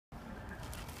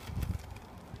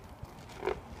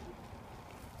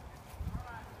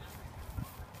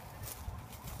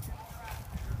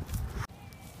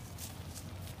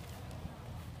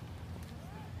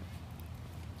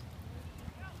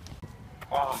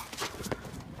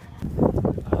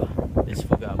This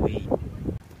fool got weed.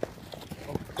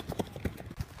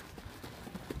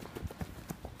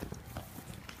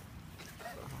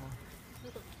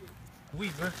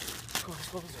 Weed, bro. Let's go.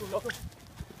 Go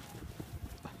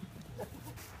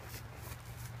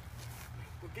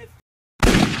get.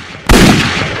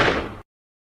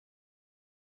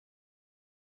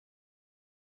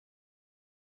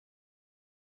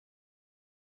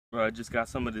 Bro, I just got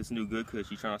some of this new good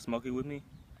kush. You trying to smoke it with me?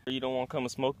 You don't want to come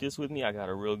and smoke this with me? I got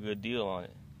a real good deal on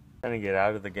it. Trying to get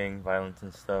out of the gang violence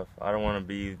and stuff. I don't want to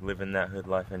be living that hood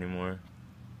life anymore.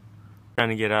 Trying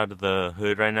to get out of the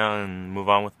hood right now and move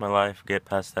on with my life, get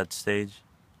past that stage.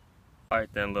 Alright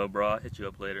then, little bro. I'll hit you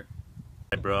up later.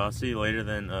 Hey bro, I'll see you later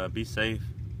then. Be safe.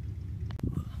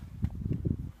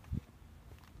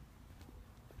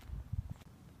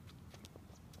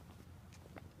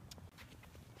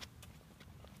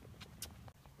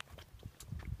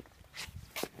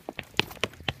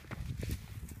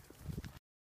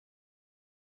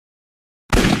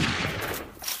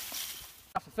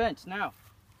 Off the fence now.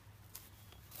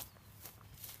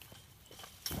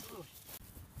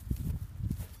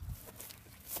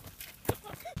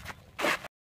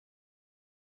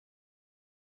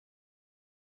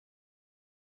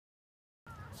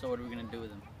 So what are we gonna do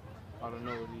with him? I don't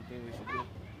know. What do you think we should do?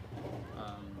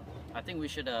 I think we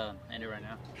should end it right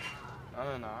now. I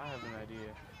don't know. I have an idea.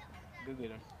 Go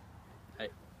get him. Hey.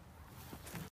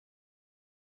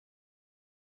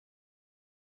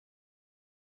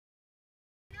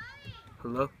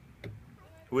 Hello?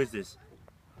 Who is this?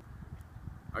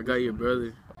 I got your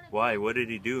brother. Why? What did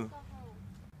he do?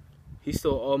 He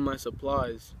stole all my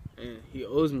supplies, and he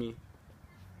owes me.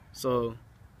 So,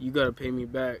 you gotta pay me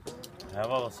back. I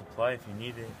have all the supply if you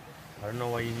need it. I don't know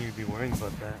why you need to be worrying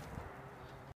about that.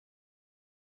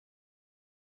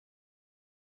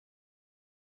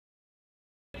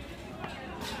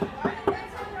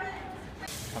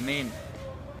 Come in.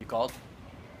 You called?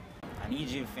 I need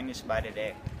you finished by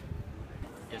today.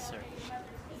 Yes, sir.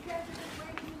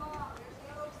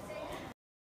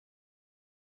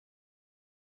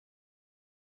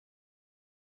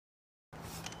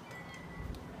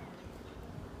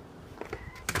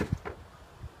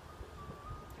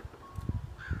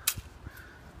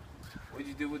 What'd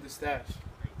you do with the stash?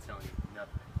 I ain't telling you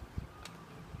nothing.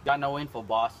 Got no info,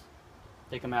 boss.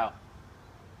 Take him out.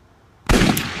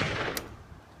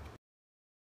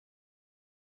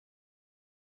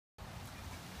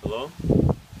 Hello?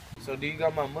 So do you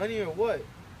got my money or what?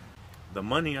 The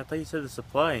money? I thought you said the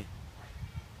supply.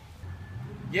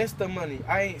 Yes, the money.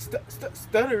 I ain't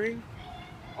stuttering.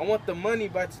 I want the money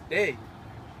by today.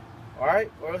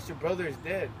 Alright? Or else your brother is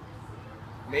dead.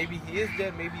 Maybe he is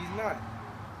dead, maybe he's not.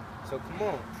 So come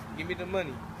on, give me the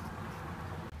money.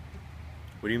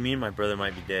 What do you mean my brother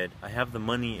might be dead? I have the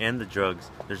money and the drugs.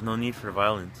 There's no need for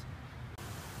violence.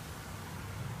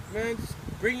 Man, just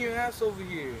bring your ass over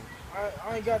here.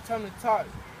 I ain't got time to talk.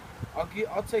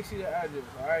 I'll text you the address,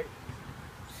 alright?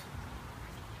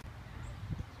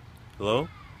 Hello?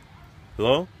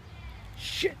 Hello?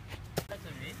 Shit!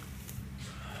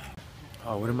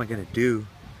 Oh, what am I gonna do?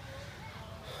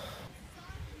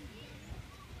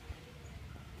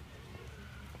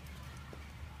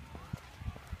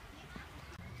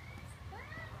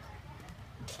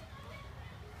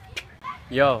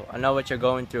 Yo, I know what you're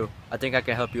going through. I think I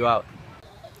can help you out.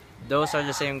 Those are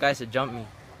the same guys that jumped me.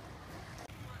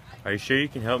 Are you sure you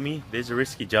can help me? This is a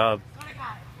risky job.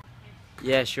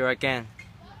 Yeah, sure I can.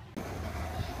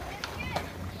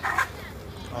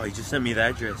 Oh, you just sent me the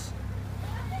address.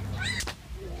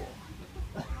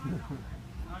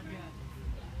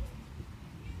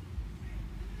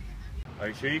 Are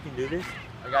you sure you can do this?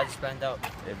 I got you planned out.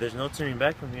 If there's no turning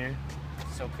back from here.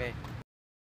 It's okay.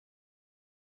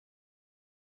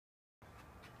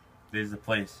 This is the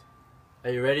place. Are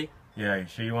you ready? Yeah, are you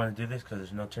sure you want to do this? Because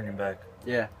there's no turning back.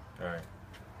 Yeah. Alright.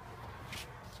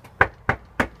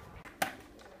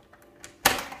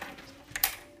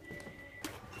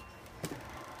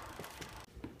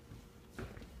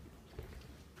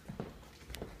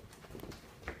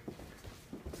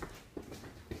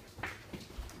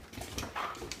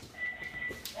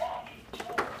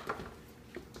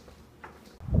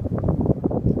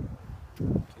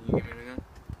 Can you give me the gun?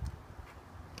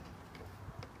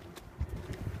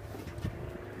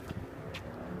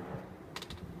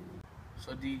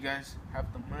 So do you guys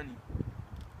have the money?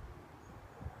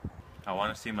 I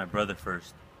want to see my brother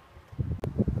first.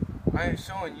 I ain't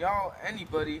showing y'all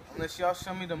anybody unless y'all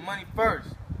show me the money first.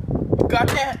 You got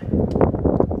that?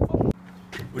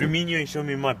 What do you mean you ain't showing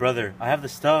me my brother? I have the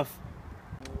stuff.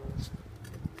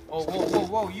 Oh,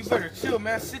 whoa. You better chill,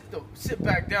 man. Sit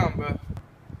back down, bro.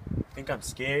 think I'm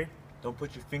scared? Don't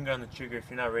put your finger on the trigger if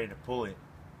you're not ready to pull it.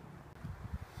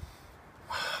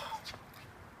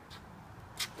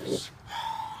 Just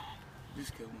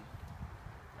kill him.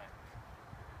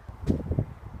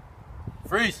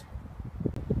 Freeze!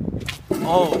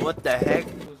 Oh, what the heck?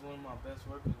 He was one of my best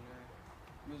workers, man.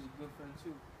 He was a good friend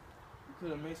too. We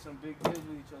could have made some big deals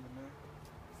with each other, man.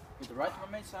 With the right to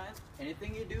remain silent,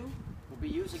 anything you do will be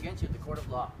used against you at the court of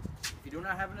law. If you do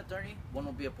not have an attorney, one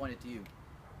will be appointed to you.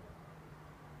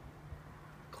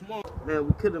 Come on, man.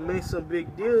 We could have made some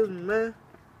big deals, man.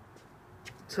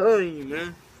 I'm telling you,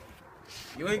 man.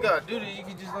 You ain't gotta do this. You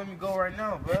can just let me go right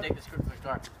now, bro. Take the script for the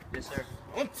car. Yes, sir.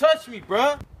 Don't touch me,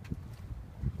 bro.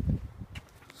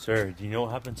 Sir, do you know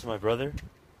what happened to my brother?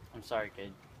 I'm sorry,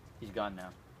 kid. He's gone now.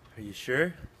 Are you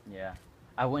sure? Yeah.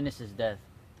 I witnessed his death.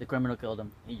 The criminal killed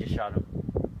him. He just shot him.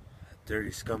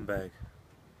 Dirty scumbag.